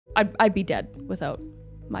I'd be dead without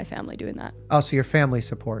my family doing that. Oh, so your family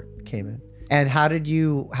support came in. And how did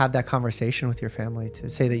you have that conversation with your family to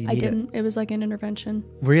say that you need it? I didn't. It was like an intervention.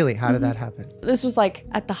 Really? How did that happen? This was like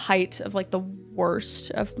at the height of like the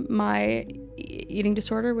worst of my eating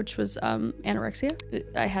disorder, which was anorexia.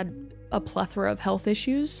 I had a plethora of health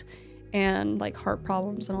issues and like heart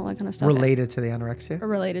problems and all that kind of stuff. Related to the anorexia?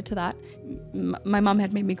 Related to that. My mom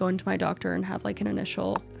had made me go into my doctor and have like an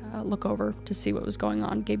initial look over to see what was going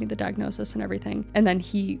on, gave me the diagnosis and everything. And then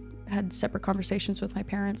he had separate conversations with my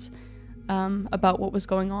parents about what was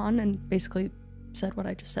going on and basically said what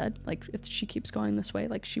I just said. Like, if she keeps going this way,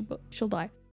 like she'll die.